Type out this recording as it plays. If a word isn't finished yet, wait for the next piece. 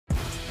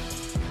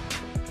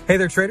Hey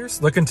there,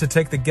 traders. Looking to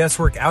take the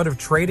guesswork out of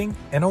trading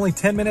in only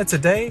 10 minutes a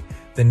day?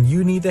 Then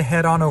you need to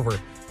head on over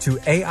to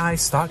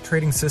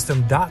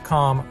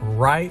AIStockTradingSystem.com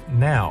right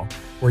now,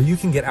 where you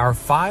can get our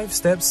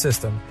 5-step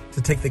system to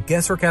take the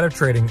guesswork out of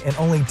trading in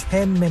only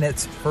 10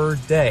 minutes per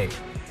day.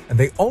 And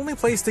the only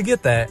place to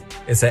get that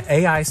is at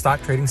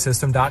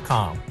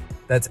AIStockTradingSystem.com.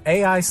 That's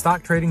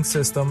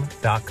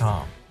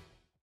AIStockTradingSystem.com.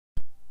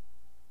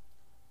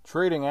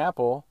 Trading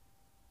Apple?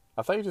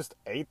 I thought you just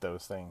ate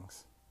those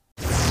things.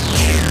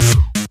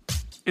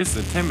 It's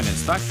the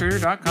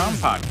 10MinuteStockTrader.com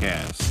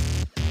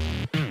podcast.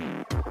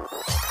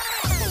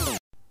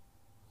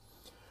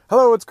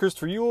 Hello, it's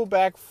Christopher Ewell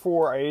back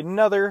for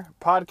another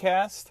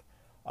podcast.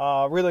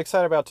 Really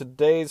excited about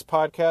today's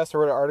podcast. I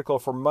wrote an article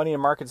for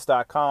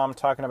MoneyAndMarkets.com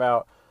talking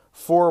about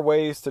 4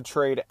 ways to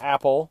trade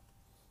Apple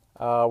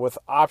with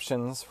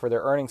options for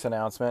their earnings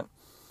announcement.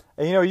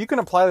 And you can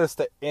apply this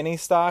to any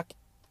stock.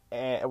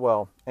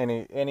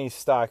 Any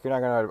stock. You're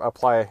not going to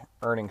apply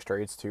earnings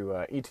trades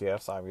to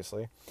ETFs,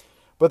 obviously.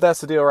 But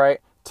that's the deal, right?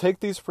 Take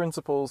these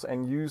principles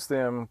and use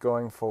them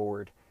going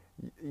forward.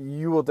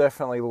 You will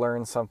definitely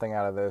learn something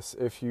out of this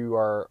if you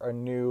are a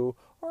new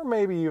or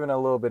maybe even a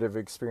little bit of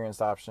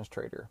experienced options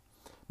trader.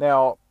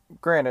 Now,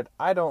 granted,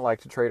 I don't like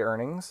to trade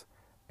earnings,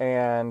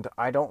 and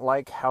I don't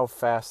like how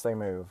fast they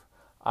move.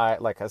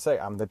 I'm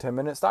the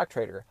 10-minute stock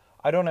trader.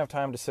 I don't have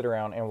time to sit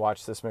around and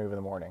watch this move in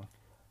the morning.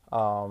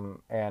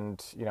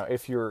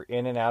 If you're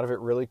in and out of it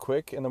really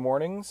quick in the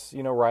mornings,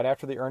 right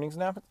after the earnings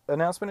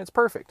announcement, it's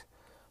perfect.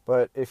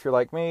 But if you're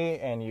like me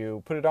and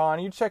you put it on,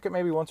 you check it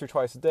maybe once or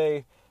twice a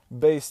day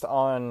based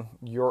on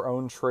your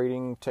own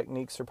trading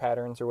techniques or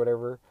patterns or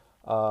whatever,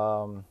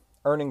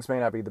 earnings may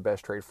not be the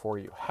best trade for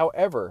you.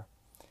 However,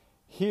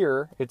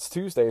 here it's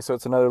Tuesday, so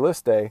it's another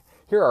list day.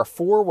 Here are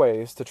 4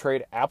 ways to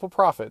trade Apple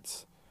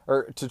profits,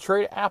 or to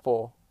trade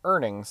Apple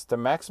earnings to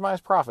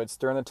maximize profits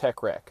during the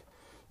tech wreck.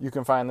 You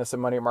can find this at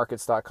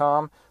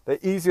MoneyAndMarkets.com.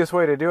 The easiest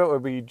way to do it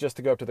would be just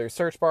to go up to their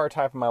search bar,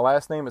 type in my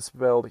last name. It's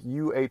spelled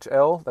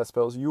U-H-L. That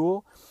spells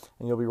Ewell,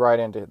 and you'll be right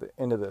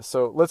into this.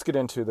 So let's get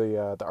into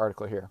the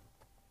article here.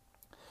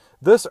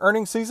 This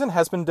earnings season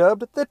has been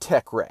dubbed the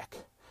tech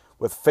wreck.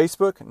 With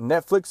Facebook,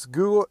 Netflix,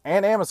 Google,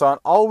 and Amazon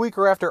all week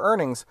or after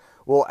earnings,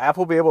 will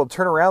Apple be able to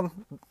turn around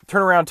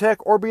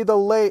tech, or be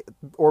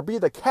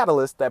the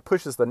catalyst that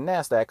pushes the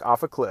Nasdaq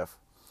off a cliff?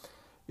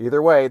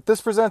 Either way,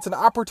 this presents an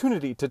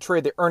opportunity to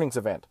trade the earnings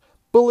event,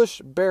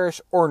 bullish, bearish,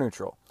 or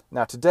neutral.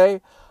 Now today,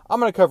 I'm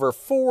going to cover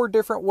 4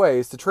 different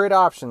ways to trade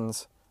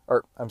options,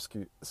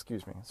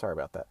 excuse me, sorry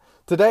about that.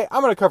 Today,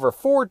 I'm going to cover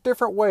 4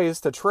 different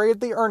ways to trade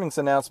the earnings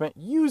announcement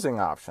using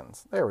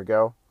options. There we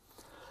go.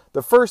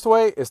 The first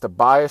way is to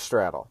buy a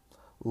straddle.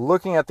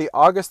 Looking at the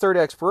August 3rd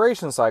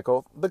expiration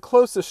cycle, the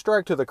closest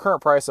strike to the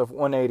current price of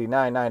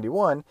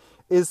 $189.91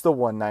 is the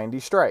 190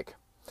 strike.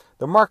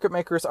 The market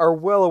makers are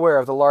well aware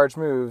of the large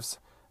moves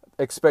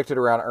expected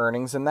around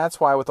earnings, and that's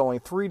why with only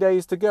 3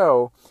 days to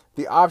go,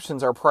 the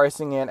options are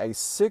pricing in a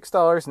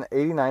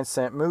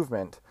 $6.89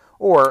 movement,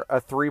 or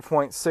a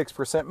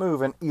 3.6%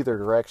 move in either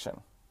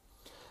direction.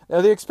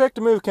 Now, the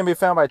expected move can be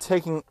found by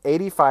taking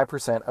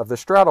 85% of the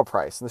straddle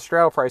price, and the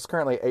straddle price is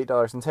currently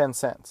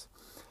 $8.10.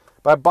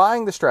 By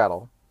buying the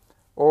straddle,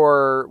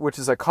 which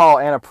is a call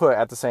and a put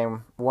at the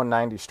same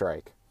 190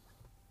 strike,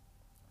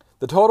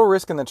 the total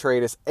risk in the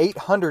trade is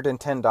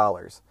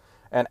 $810.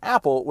 And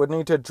Apple would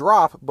need to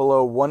drop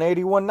below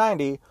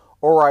 180.190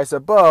 or rise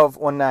above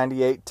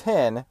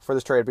 198.10 for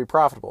this trade to be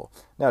profitable.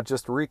 Now,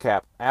 just to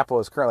recap, Apple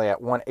is currently at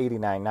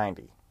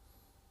 189.90.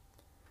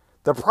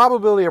 The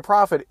probability of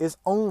profit is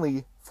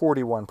only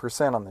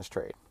 41% on this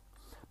trade.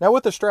 Now,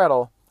 with the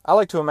straddle, I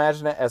like to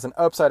imagine it as an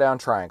upside-down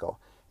triangle.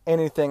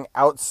 Anything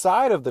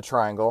outside of the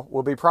triangle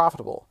will be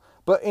profitable,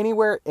 but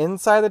anywhere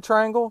inside the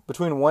triangle,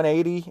 between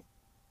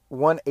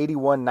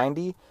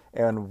 181.90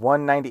 and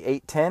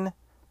 198.10,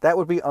 that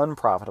would be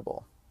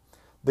unprofitable.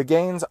 The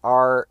gains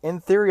are, in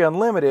theory,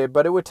 unlimited,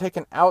 but it would take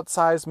an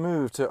outsized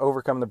move to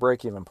overcome the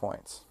break-even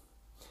points.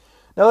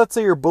 Now, let's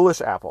say you're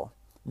bullish Apple.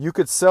 You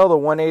could sell the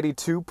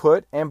 182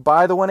 put and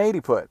buy the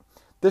 180 put.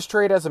 This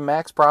trade has a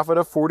max profit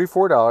of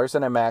 $44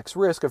 and a max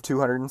risk of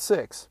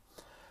 $206.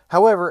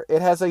 However,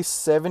 it has a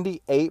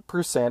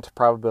 78%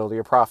 probability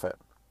of profit.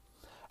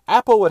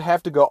 Apple would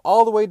have to go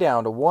all the way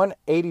down to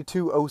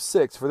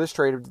 182.06 for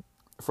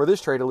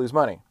this trade to lose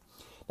money.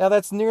 Now,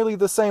 that's nearly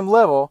the same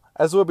level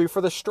as it would be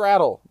for the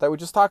straddle that we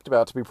just talked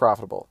about to be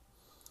profitable.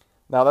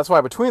 Now, that's why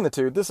between the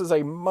two, this is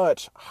a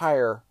much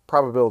higher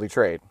probability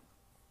trade.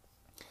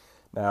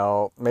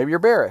 Now, maybe you're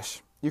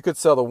bearish. You could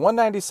sell the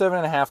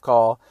 197.5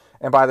 call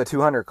and buy the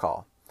 200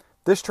 call.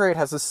 This trade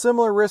has a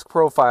similar risk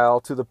profile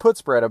to the put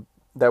spread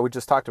that we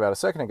just talked about a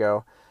second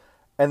ago,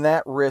 and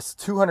that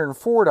risks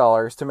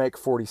 $204 to make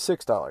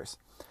 $46.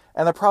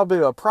 And the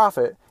probability of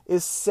profit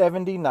is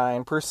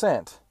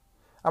 79%.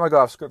 I'm going to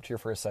go off script here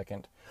for a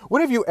second.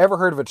 When have you ever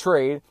heard of a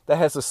trade that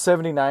has a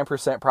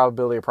 79%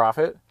 probability of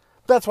profit?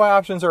 That's why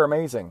options are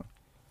amazing.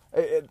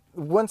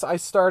 Once I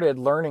started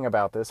learning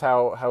about this,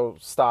 how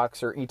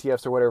stocks or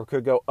ETFs or whatever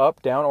could go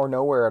up, down, or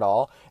nowhere at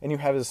all, and you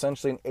have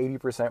essentially an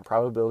 80%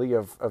 probability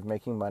of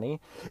making money,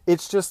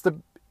 it's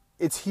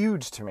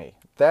huge to me.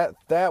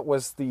 That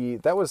was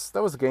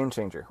a game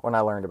changer when I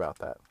learned about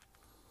that.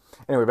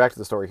 Anyway, back to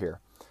the story here.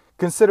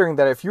 Considering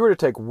that if you were to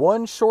take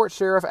one short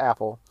share of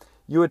Apple,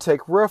 you would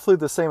take roughly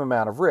the same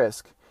amount of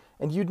risk,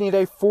 and you'd need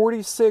a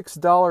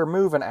 $46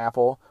 move in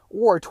Apple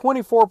or a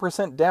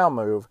 24% down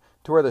move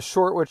to where the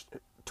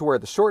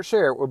short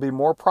share would be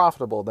more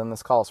profitable than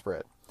this call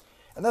spread.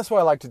 And that's what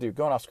I like to do,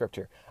 going off script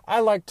here. I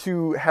like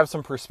to have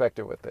some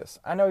perspective with this.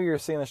 I know you're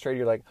seeing this trade,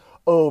 you're like,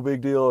 oh,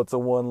 big deal, it's a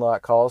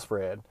one-lot call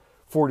spread.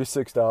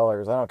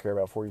 $46. I don't care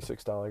about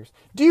 $46.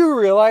 Do you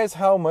realize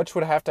how much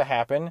would have to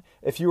happen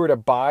if you were to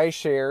buy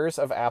shares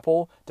of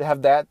Apple to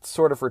have that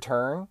sort of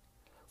return?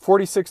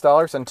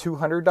 $46 and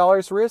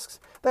 $200 risks?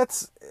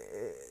 That's,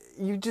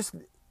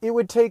 it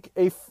would take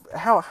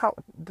how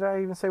did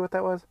I even say what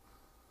that was?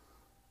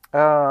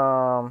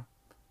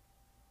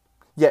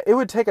 Yeah, it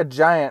would take a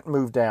giant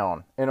move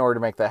down in order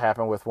to make that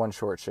happen with one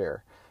short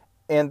share.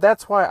 And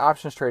that's why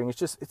options trading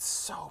it's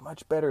so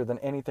much better than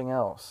anything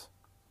else.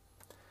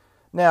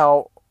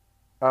 Now,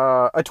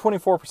 a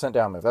 24%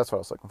 down move. That's what I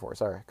was looking for.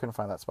 Sorry, couldn't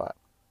find that spot.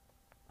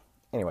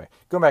 Anyway,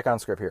 going back on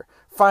script here.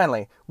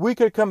 Finally, we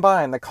could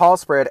combine the call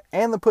spread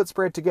and the put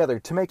spread together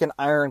to make an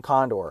iron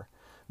condor.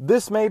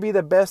 This may be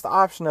the best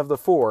option of the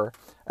four,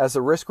 as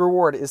the risk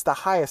reward is the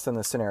highest in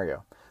this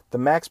scenario. The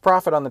max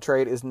profit on the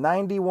trade is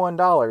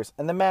 $91,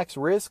 and the max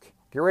risk,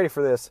 get ready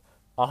for this,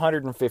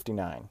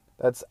 $159.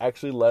 That's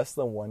actually less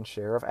than one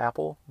share of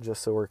Apple,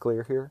 just so we're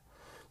clear here.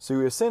 So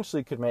you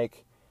essentially could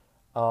make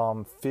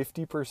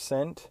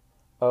 50%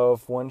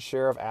 of one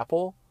share of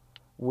Apple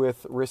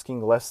with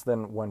risking less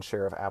than one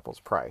share of Apple's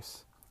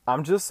price.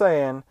 I'm just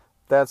saying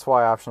that's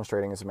why options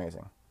trading is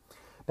amazing.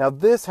 Now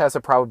this has a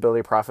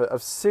probability profit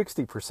of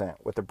 60%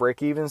 with the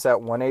break-evens at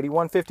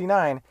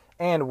 181.59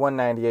 and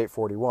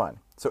 198.41.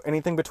 So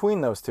anything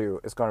between those two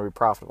is going to be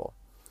profitable.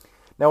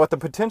 Now with the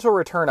potential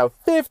return of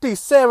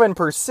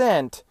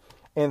 57%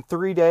 in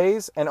 3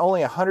 days and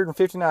only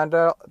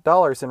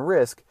 $159 in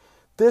risk,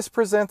 this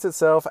presents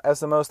itself as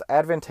the most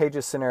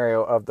advantageous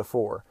scenario of the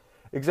four.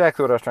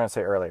 Exactly what I was trying to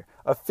say earlier.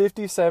 A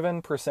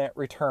 57%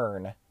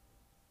 return.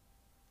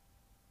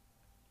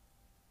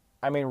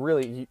 I mean,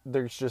 really,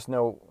 there's just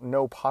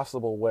no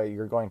possible way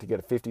you're going to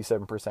get a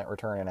 57%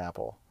 return in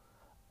Apple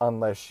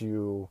unless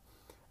you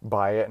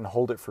buy it and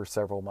hold it for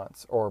several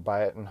months or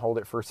buy it and hold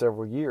it for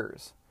several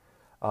years.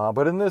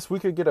 But in this, we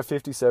could get a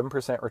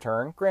 57%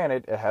 return.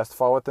 Granted, it has to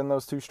fall within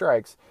those two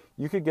strikes.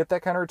 You could get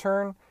that kind of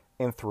return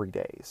in 3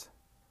 days.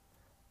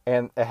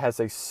 And it has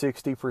a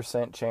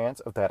 60% chance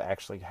of that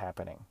actually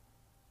happening.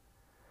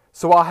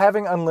 So while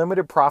having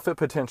unlimited profit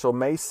potential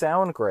may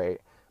sound great,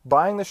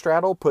 buying the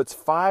straddle puts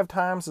 5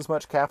 times as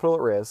much capital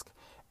at risk,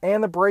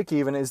 and the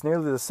break-even is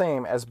nearly the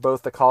same as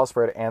both the call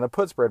spread and the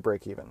put spread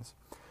break-evens.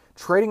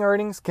 Trading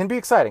earnings can be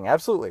exciting,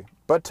 absolutely,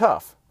 but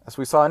tough. As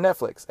we saw in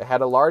Netflix, it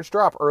had a large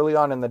drop early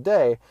on in the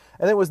day,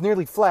 and it was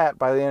nearly flat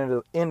by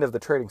the end of the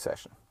trading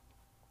session.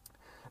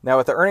 Now,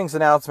 with the earnings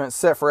announcement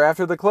set for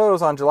after the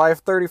close on July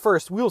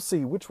 31st, we'll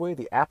see which way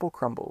the apple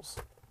crumbles.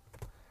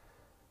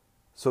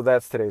 So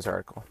that's today's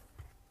article.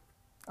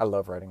 I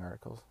love writing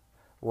articles.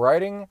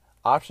 Writing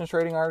options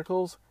trading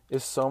articles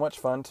is so much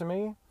fun to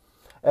me.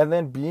 And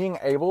then being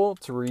able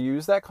to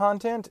reuse that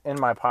content in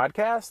my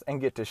podcast and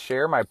get to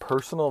share my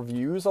personal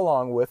views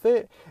along with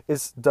it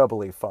is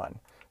doubly fun.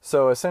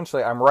 So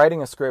essentially, I'm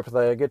writing a script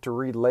that I get to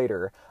read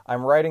later.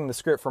 I'm writing the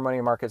script for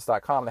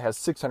moneymarkets.com that has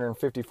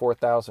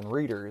 654,000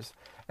 readers.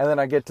 And then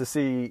I get to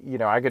see,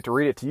 I get to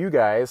read it to you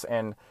guys.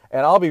 And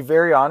I'll be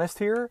very honest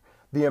here.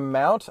 The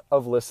amount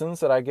of listens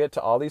that I get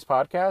to all these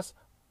podcasts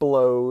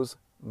blows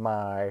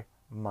my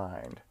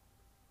mind.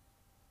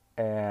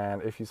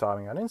 And if you saw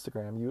me on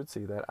Instagram, you would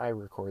see that I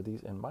record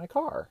these in my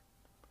car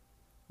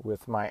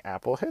with my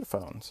Apple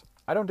headphones.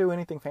 I don't do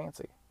anything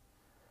fancy.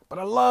 But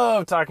I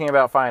love talking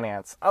about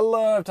finance. I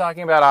love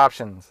talking about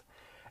options.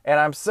 And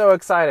I'm so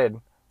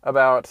excited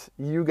about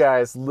you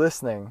guys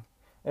listening.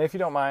 And if you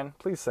don't mind,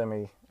 please send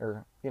me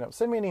an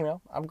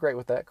email. I'm great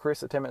with that.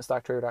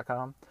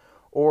 Chris@10minutestocktrader.com.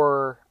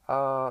 Or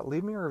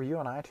leave me a review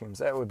on iTunes.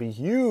 That would be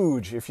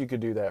huge if you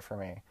could do that for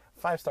me.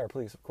 5-star,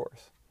 please, of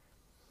course.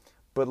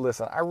 But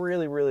listen, I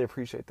really, really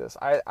appreciate this.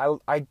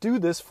 I do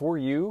this for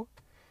you.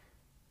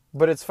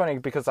 But it's funny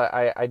because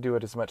I do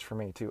it as much for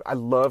me too. I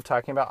love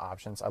talking about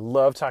options. I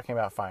love talking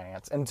about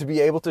finance. And to be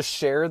able to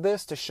share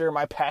this, to share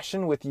my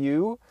passion with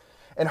you,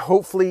 and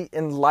hopefully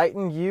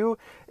enlighten you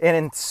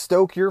and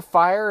stoke your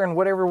fire in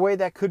whatever way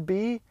that could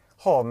be.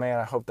 Oh man,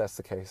 I hope that's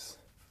the case.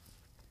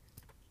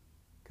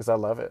 Because I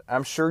love it.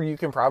 I'm sure you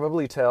can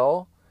probably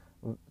tell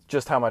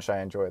just how much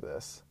I enjoy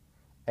this.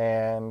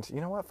 And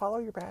you know what? Follow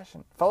your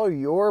passion. Follow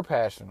your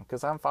passion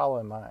because I'm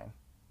following mine.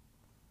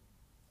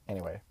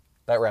 Anyway,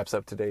 that wraps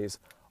up today's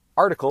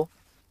article.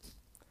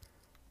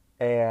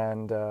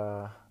 And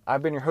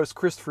I've been your host,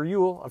 Christopher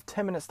Ewell of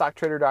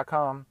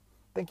 10minutestocktrader.com.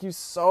 Thank you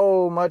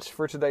so much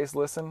for today's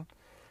listen.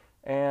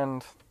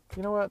 And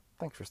You know what?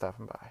 Thanks for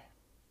stopping by.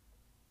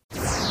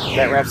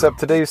 That wraps up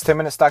today's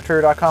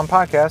 10MinuteStockTrader.com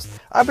podcast.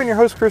 I've been your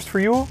host, Christopher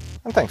Ewell,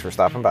 and thanks for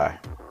stopping by.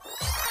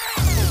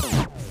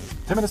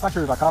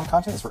 10MinuteStockTrader.com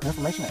content is for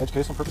information and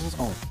educational purposes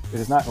only. It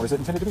is not, nor is it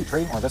intended to be,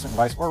 trading or investment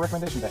advice or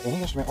recommendation that any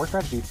instrument or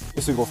strategy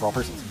is suitable for all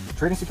persons.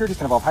 Trading securities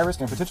can involve high risk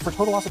and potential for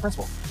total loss of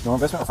principal. No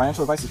investment or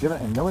financial advice is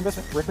given, and no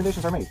investment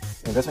recommendations are made.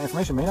 Investment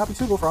information may not be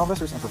suitable for all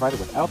investors and provided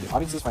without the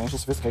audience's financial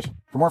sophistication.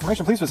 For more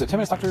information, please visit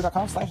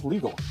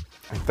 10MinuteStockTrader.com/legal.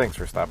 And thanks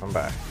for stopping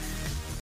by.